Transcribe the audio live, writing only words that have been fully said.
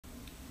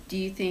do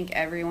you think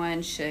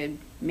everyone should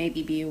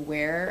maybe be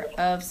aware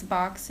of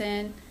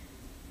Suboxone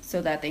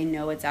so that they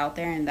know it's out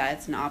there and that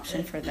it's an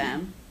option for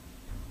them?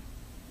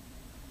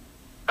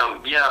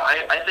 Yeah,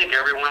 I think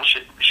everyone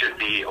should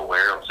be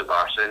aware of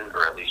Suboxone,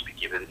 or at least be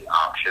given the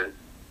option,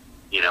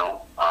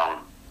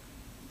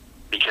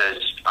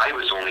 because I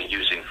was only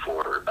using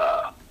for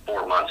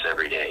 4 months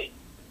every day.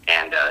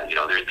 And,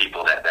 there's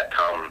people that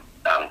come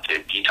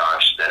to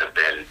detox that have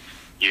been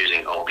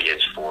using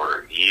opiates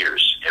for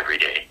years every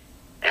day.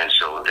 And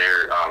so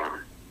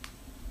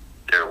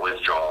their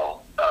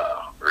withdrawal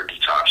or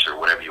detox or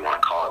whatever you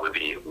want to call it would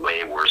be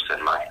way worse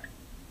than mine.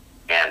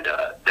 And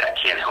that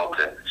can help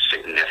them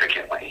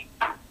significantly,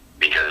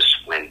 because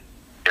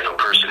if a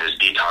person is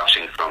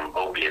detoxing from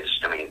opiates,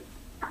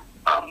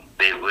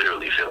 they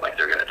literally feel like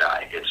they're going to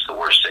die. It's the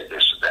worst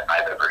sickness that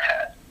I've ever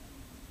had.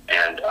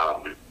 And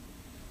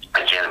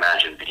I can't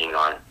imagine being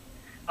on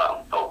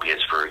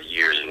opiates for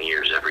years and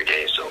years every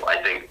day. So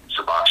I think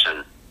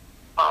Suboxone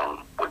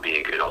would be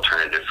a good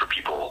alternative for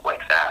people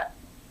like that.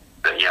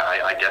 But yeah,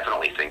 I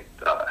definitely think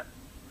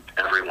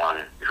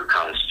everyone who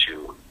comes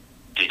to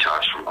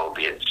detox from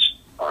opiates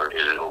or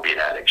is an opiate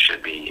addict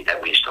should be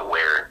at least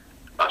aware